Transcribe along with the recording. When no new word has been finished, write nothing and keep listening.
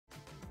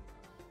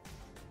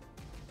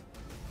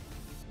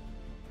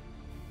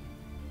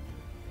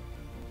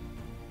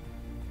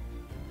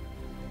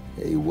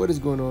Hey, what is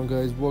going on,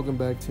 guys? Welcome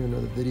back to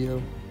another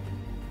video.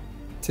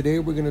 Today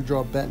we're going to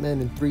draw Batman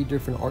in 3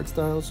 different art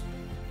styles.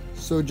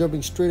 So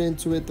jumping straight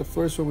into it, the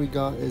first one we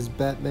got is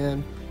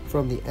Batman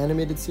from the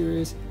animated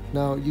series.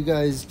 Now you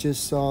guys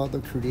just saw the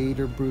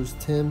creator Bruce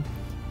Timm.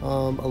 A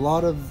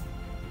lot of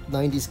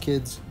 90s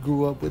kids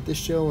grew up with this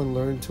show and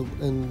learned to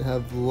and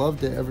have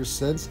loved it ever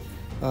since,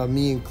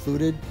 me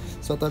included.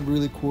 So I thought it'd be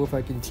really cool if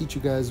I can teach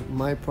you guys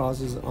my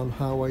process on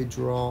how I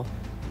draw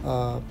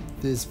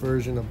this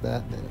version of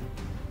Batman.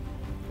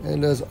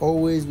 And as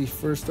always, we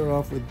first start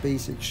off with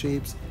basic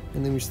shapes,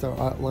 and then we start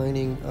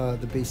outlining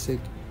the basic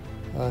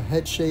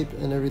head shape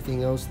and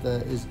everything else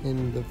that is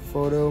in the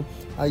photo.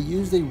 I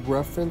used a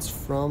reference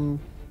from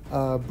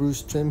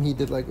Bruce Timm. He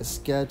did like a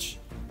sketch,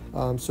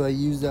 so I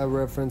used that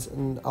reference,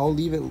 and I'll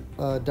leave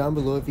it down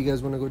below if you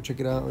guys want to go check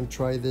it out and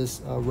try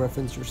this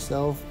reference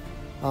yourself.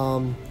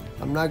 I'm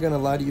not gonna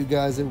lie to you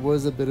guys, it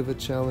was a bit of a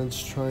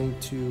challenge trying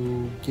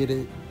to get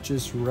it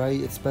just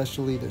right,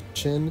 especially the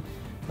chin.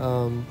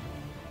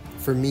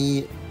 For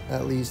me,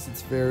 at least,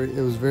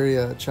 it was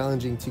very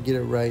challenging to get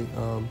it right.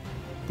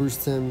 Bruce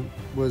Timm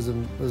was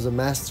a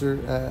master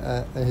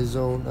at his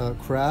own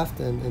craft,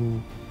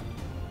 and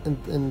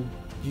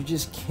you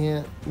just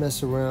can't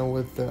mess around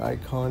with the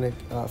iconic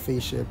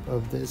face shape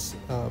of this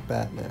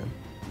Batman.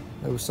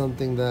 It was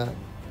something that,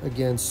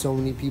 again, so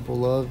many people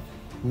love,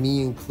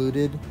 me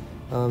included.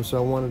 So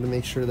I wanted to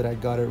make sure that I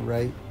got it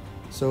right.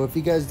 So if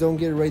you guys don't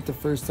get it right the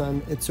first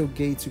time, it's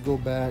okay to go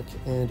back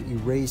and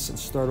erase and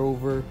start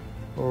over,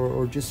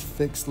 or just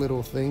fix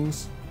little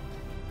things.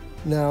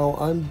 Now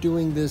I'm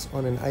doing this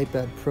on an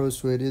iPad Pro,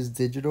 so it is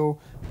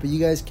digital, but you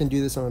guys can do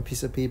this on a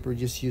piece of paper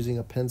just using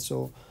a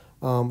pencil.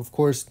 Of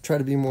course, try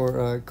to be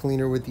more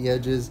cleaner with the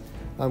edges.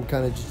 I'm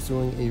kind of just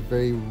doing a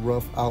very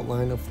rough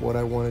outline of what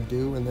I want to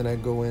do, and then I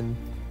go in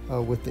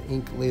with the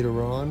ink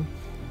later on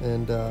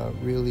and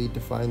really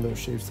define those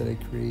shapes that I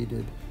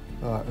created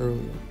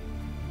earlier.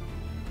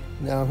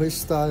 Now his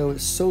style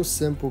is so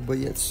simple but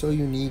yet so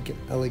unique and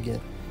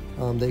elegant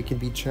that it can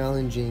be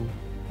challenging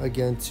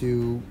again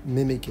to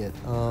mimic it.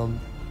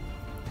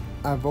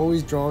 I've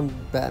always drawn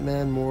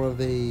Batman more of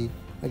a,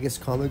 I guess,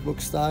 comic book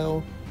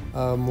style,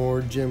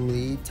 more Jim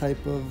Lee type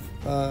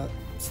of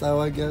style,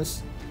 I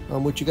guess,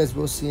 which you guys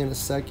will see in a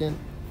second.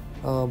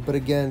 But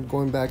again,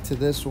 going back to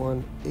this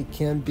one, it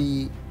can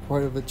be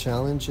part of a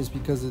challenge just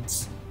because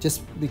it's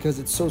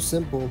so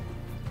simple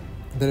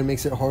that it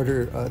makes it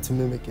harder to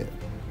mimic it.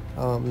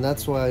 And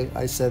that's why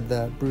I said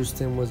that Bruce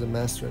Timm was a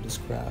master at his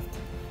craft.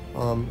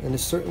 And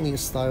it's certainly a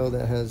style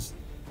that has,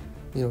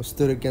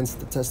 stood against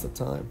the test of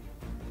time.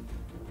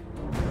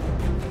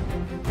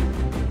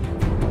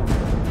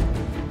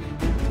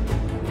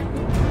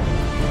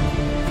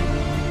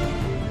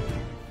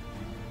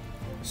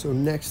 So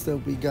next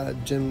up we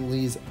got Jim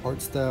Lee's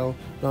art style.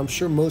 Now I'm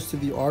sure most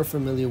of you are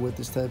familiar with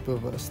this type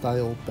of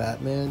style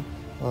Batman.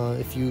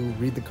 If you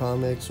read the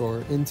comics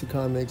or into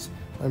comics,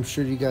 I'm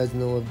sure you guys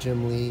know of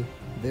Jim Lee.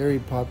 Very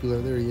popular,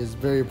 there he is,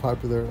 very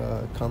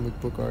popular comic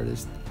book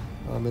artist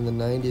in the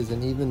 90s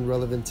and even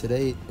relevant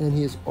today. And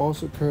he is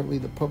also currently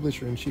the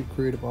publisher and chief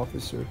creative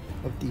officer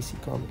of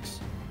DC Comics.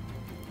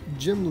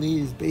 Jim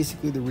Lee is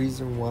basically the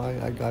reason why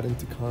I got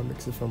into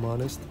comics, if I'm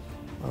honest.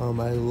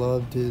 I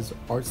loved his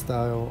art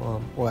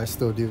style. Well, I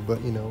still do, but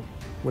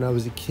when I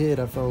was a kid,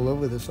 I fell in love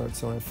with this art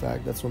style. In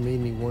fact, that's what made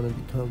me want to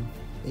become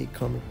a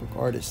comic book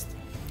artist.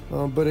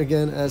 But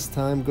again, as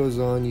time goes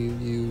on,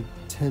 you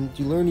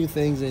learn new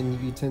things and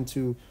you tend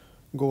to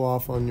go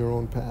off on your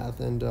own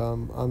path. And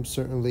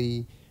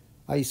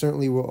I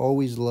certainly will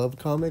always love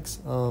comics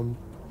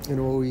and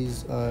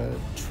always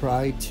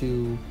try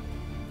to,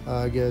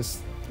 I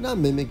guess, not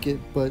mimic it,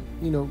 but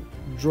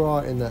draw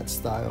in that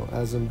style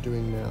as I'm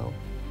doing now.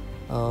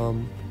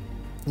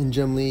 And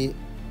Jim Lee,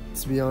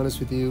 to be honest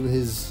with you,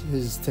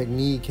 his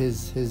technique,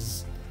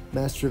 his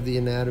master of the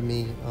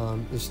anatomy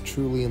is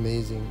truly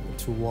amazing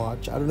to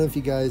watch. I don't know if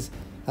you guys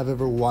have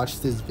ever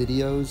watched his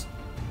videos.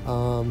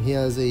 He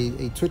has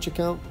a Twitch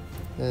account,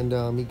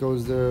 and he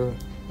goes there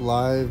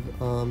live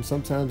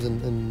sometimes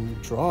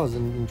and draws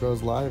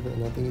live,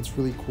 and I think it's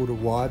really cool to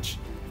watch.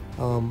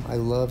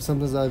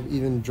 Sometimes I've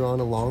even drawn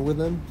along with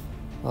him.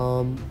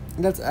 And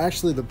that's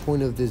actually the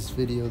point of this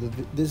video.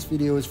 This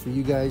video is for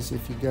you guys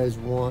if you guys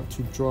want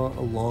to draw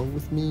along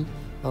with me.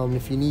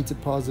 If you need to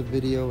pause the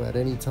video at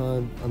any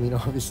time, I mean,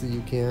 obviously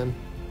you can.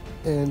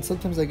 And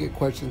sometimes I get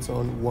questions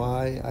on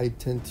why I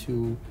tend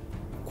to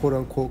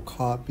quote-unquote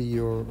copy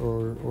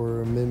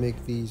or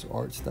mimic these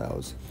art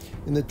styles.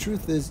 And the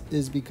truth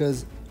is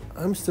because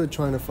I'm still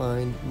trying to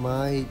find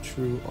my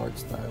true art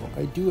style.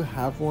 I do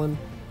have one.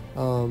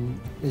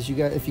 If you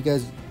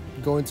guys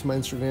go into my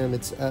Instagram,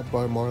 it's at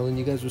 @BarMarlin.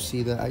 You guys will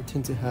see that I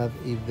tend to have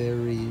a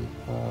very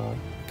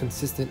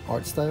consistent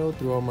art style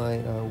through all my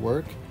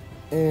work.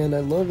 And I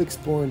love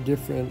exploring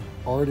different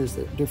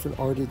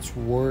artists'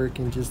 work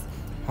and just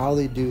how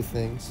they do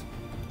things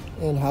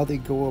and how they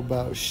go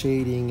about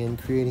shading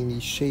and creating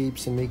these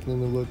shapes and making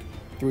them look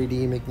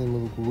 3D, making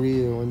them look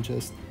real, and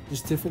just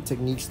different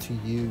techniques to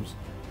use.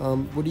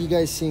 What are you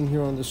guys seeing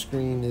here on the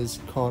screen is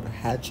called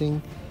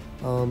hatching.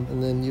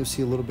 and then you'll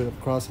see a little bit of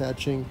cross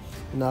hatching.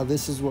 Now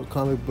this is what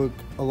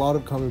a lot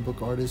of comic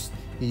book artists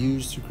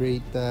use to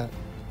create that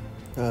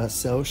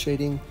cell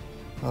shading,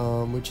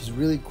 which is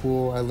really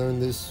cool. I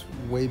learned this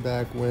way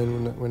back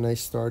when I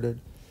started,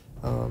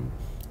 and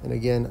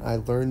again, I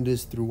learned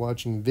this through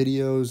watching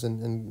videos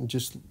and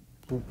just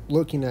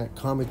looking at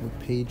comic book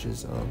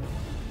pages.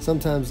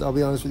 Sometimes, I'll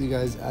be honest with you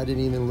guys, I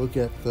didn't even look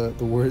at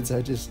the words.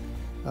 I just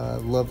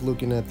love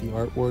looking at the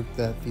artwork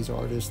that these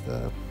artists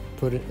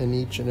put in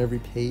each and every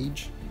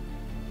page.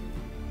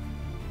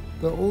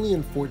 The only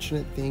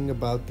unfortunate thing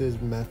about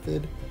this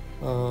method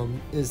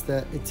is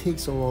that it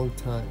takes a long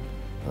time.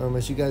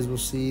 As you guys will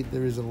see,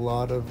 there is a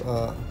lot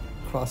of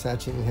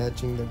cross-hatching and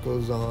hatching that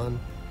goes on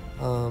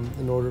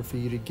in order for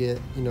you to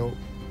get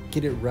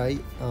it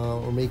right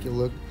or make it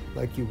look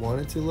like you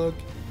want it to look.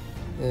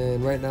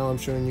 And right now I'm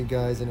showing you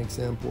guys an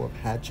example of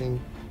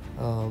hatching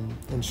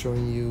and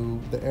showing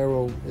you the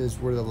arrow is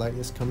where the light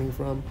is coming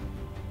from,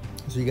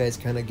 so you guys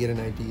kind of get an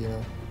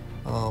idea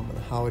on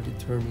how I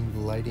determine the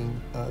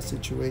lighting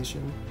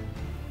situation.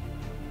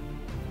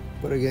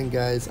 But again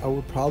guys, I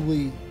would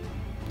probably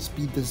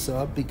speed this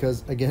up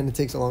because again it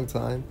takes a long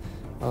time,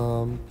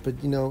 but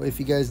if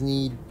you guys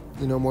need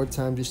more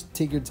time, just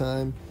take your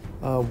time,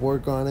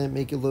 work on it,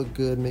 make it look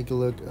good, make it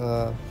look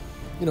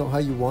how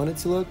you want it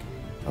to look.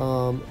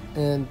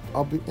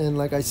 And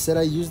like I said,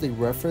 I used a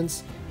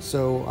reference,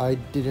 so I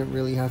didn't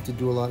really have to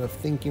do a lot of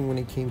thinking when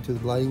it came to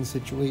the lighting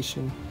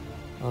situation,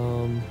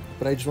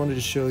 but I just wanted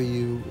to show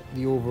you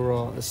the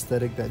overall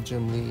aesthetic that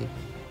Jim Lee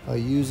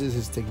uses,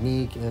 his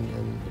technique,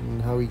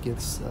 and how he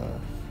gets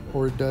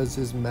or does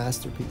his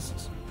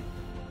masterpieces.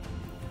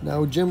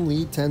 Now Jim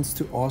Lee tends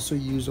to also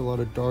use a lot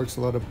of darks,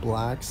 a lot of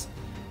blacks,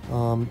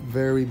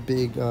 very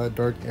big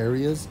dark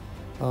areas,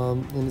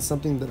 and it's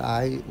something that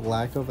I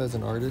lack of as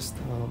an artist.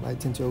 I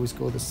tend to always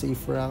go the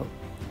safe route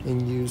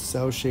and use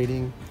cell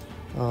shading,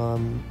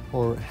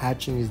 or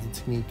hatching is the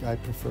technique I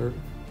prefer.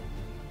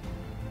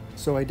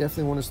 So I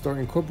definitely want to start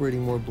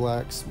incorporating more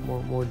blacks,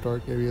 more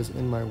dark areas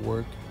in my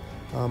work.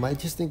 I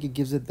just think it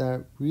gives it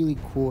that really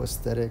cool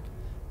aesthetic,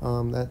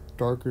 that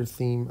darker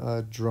theme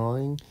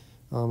drawing,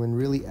 and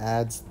really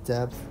adds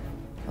depth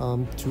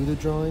to the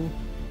drawing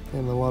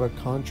and a lot of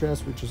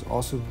contrast, which is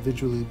also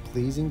visually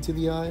pleasing to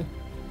the eye.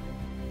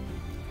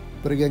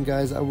 But again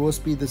guys, I will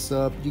speed this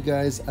up.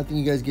 I think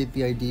you guys get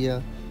the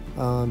idea.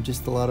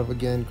 Just a lot of,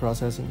 again,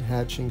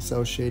 hatching,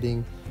 cell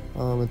shading,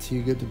 until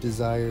you get the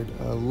desired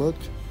look.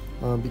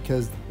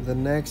 Because the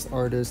next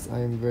artist I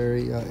am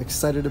very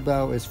excited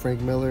about is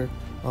Frank Miller.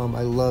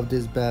 I loved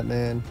his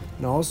Batman,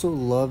 and I also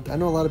I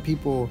know a lot of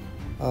people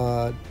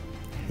not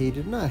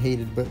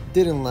hated, but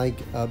didn't like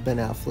Ben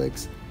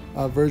Affleck's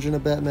version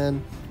of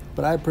Batman,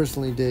 but I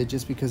personally did,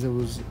 just because it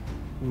was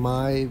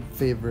my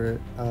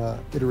favorite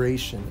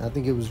iteration. I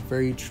think it was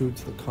very true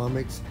to the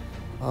comics,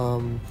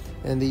 and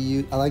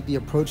I like the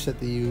approach that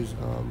they used,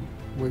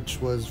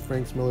 which was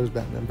Frank Miller's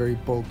Batman, very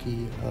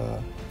bulky,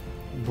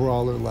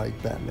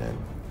 brawler-like Batman,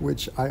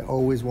 which I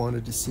always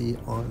wanted to see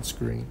on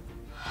screen.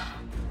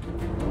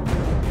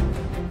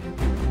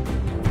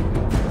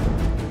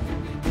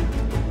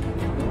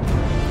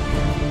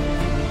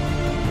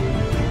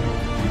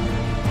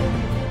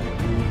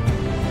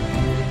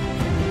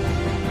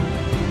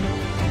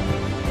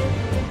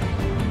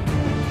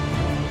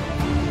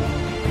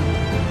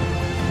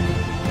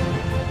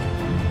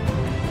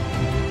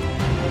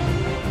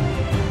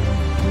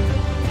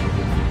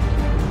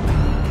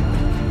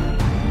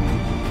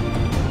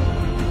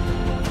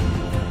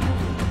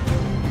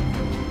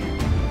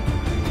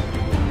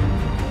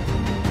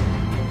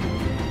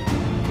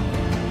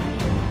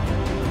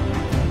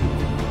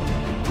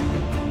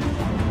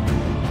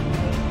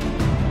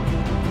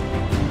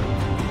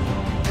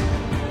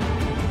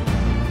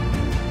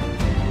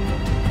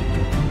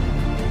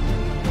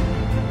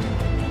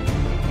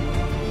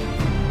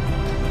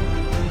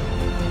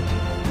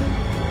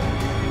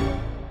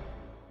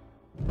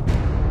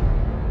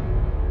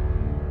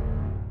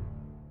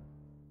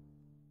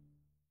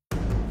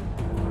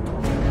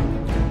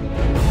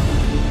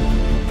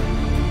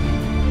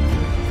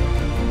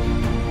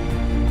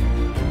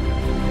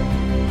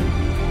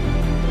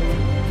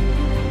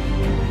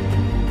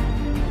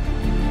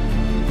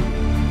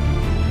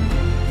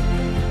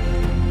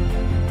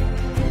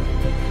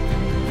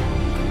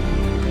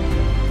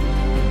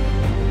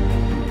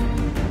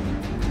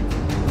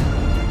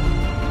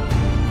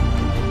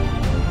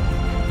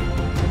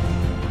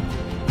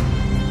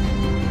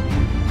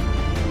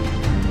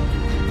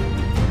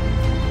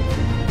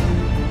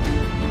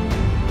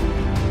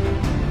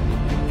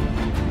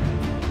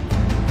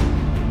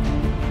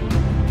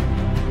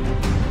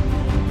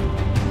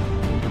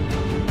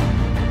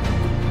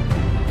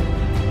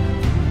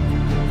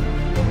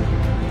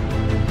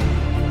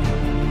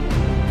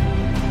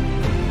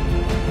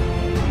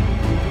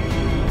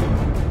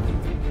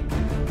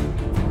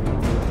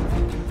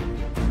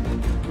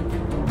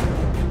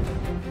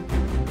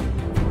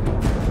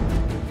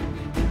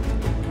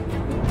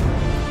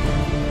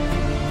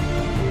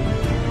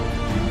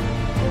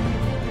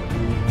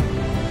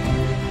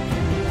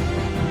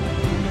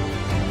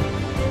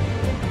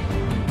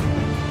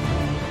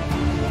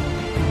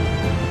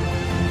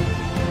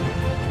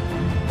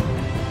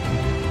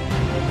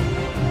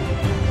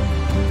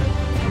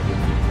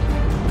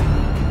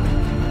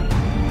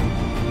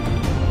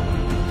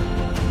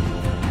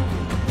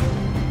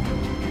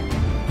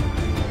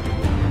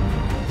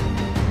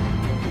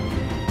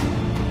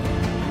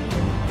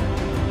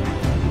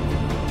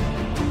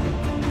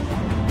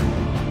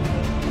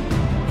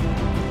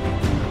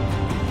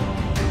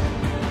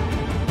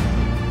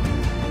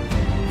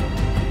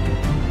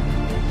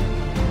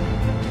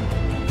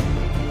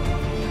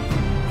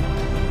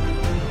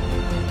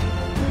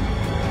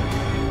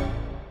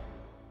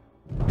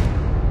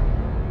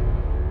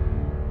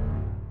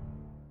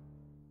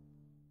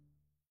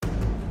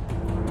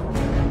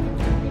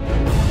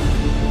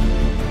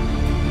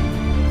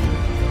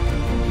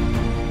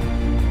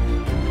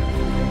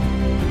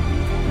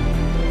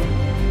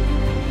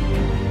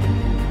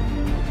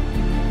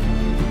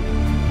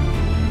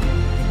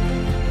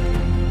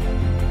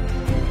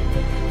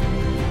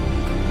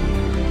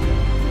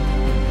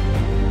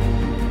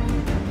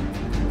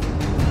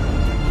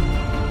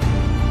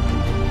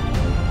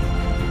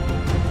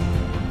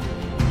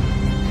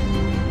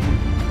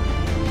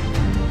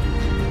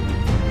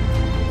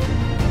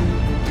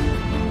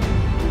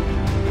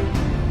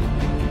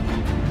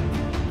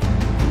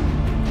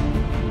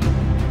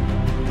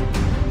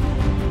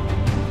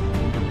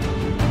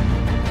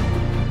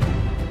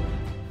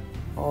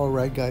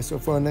 Alright guys, so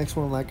for our next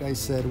one, like I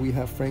said, we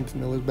have Frank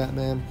Miller's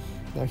Batman.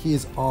 Now he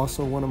is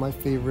also one of my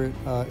favorite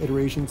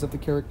iterations of the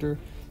character.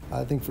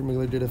 I think Frank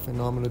Miller did a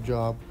phenomenal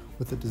job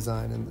with the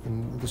design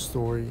and the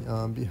story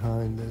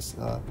behind this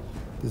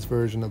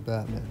version of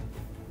Batman.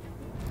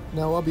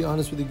 Now I'll be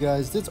honest with you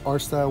guys, this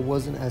art style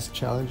wasn't as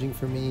challenging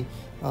for me.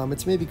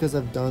 It's maybe because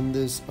I've done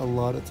this a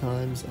lot of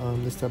times,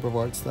 this type of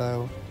art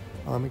style.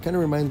 It kind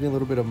of reminds me a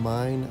little bit of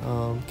mine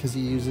because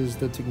he uses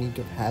the technique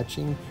of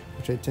hatching,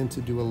 which I tend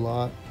to do a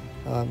lot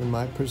in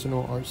my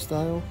personal art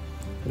style.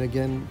 And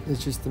again,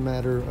 it's just a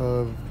matter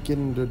of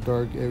getting the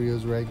dark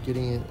areas right,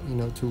 getting it, you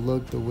know, to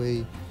look the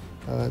way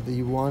that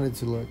you want it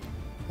to look.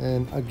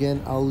 And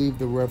again, I'll leave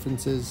the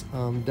references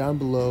down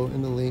below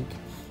in the link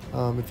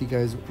if you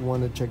guys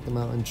want to check them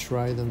out and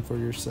try them for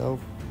yourself.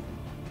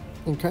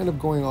 And kind of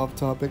going off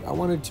topic, I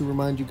wanted to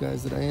remind you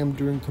guys that I am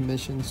doing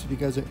commissions. If you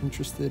guys are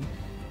interested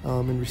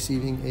in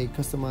receiving a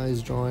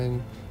customized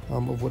drawing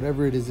of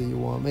whatever it is that you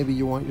want, maybe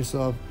you want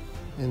yourself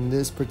in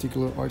this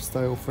particular art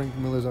style, Frank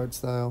Miller's art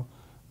style,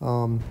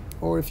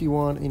 or if you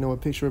want, you know, a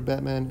picture of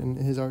Batman in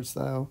his art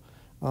style,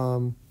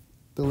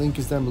 the link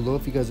is down below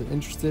if you guys are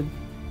interested.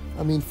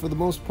 I mean, for the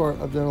most part,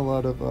 I've done a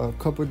lot of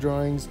couple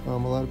drawings. A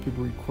lot of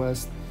people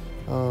request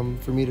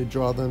for me to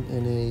draw them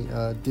in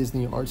a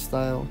Disney art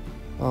style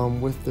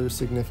with their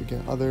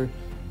significant other.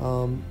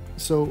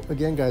 So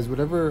again guys,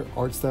 whatever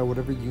art style,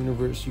 whatever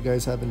universe you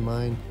guys have in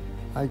mind,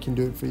 I can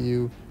do it for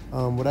you.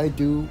 What I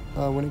do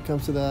when it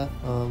comes to that,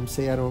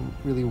 say I don't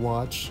really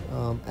watch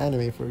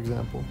anime, for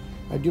example,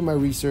 I do my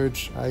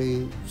research.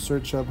 I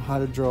search up how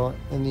to draw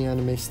in the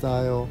anime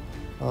style,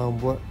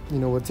 what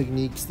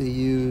techniques they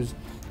use.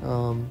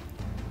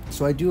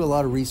 So I do a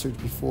lot of research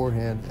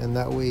beforehand, and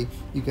that way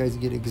you guys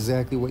get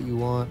exactly what you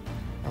want,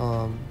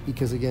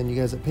 because again, you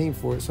guys are paying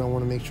for it, so I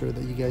want to make sure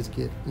that you guys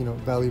get, you know,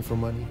 value for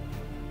money.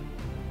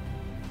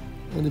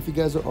 And if you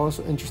guys are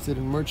also interested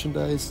in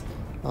merchandise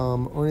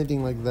or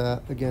anything like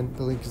that, again,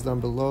 the link is down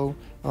below.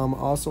 I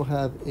also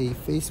have a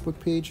Facebook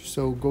page,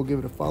 so go give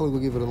it a follow, go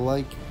give it a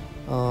like,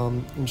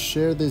 and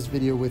share this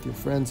video with your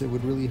friends. It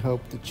would really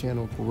help the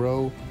channel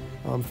grow.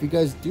 If you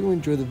guys do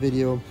enjoy the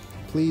video,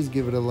 please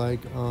give it a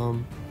like,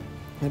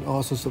 and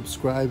also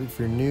subscribe if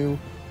you're new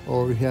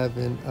or you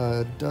haven't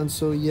done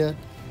so yet.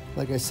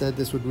 Like I said,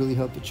 this would really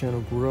help the channel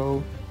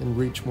grow and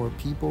reach more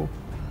people.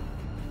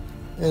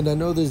 And I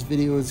know this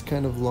video is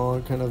kind of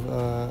long, kind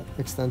of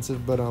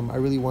extensive, but I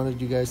really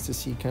wanted you guys to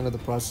see kind of the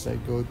process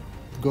I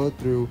go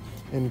through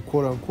in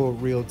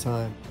quote-unquote real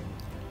time.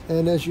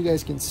 And as you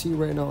guys can see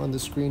right now on the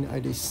screen, I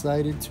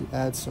decided to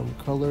add some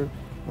color,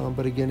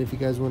 but again, if you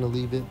guys want to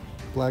leave it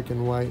black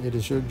and white, it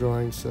is your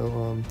drawing,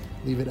 so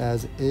leave it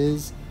as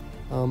is.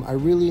 I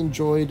really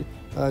enjoyed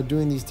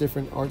doing these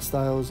different art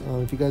styles.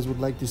 If you guys would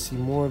like to see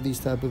more of these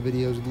type of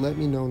videos, let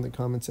me know in the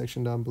comment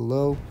section down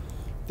below.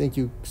 Thank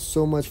you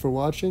so much for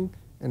watching,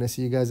 and I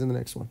see you guys in the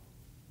next one.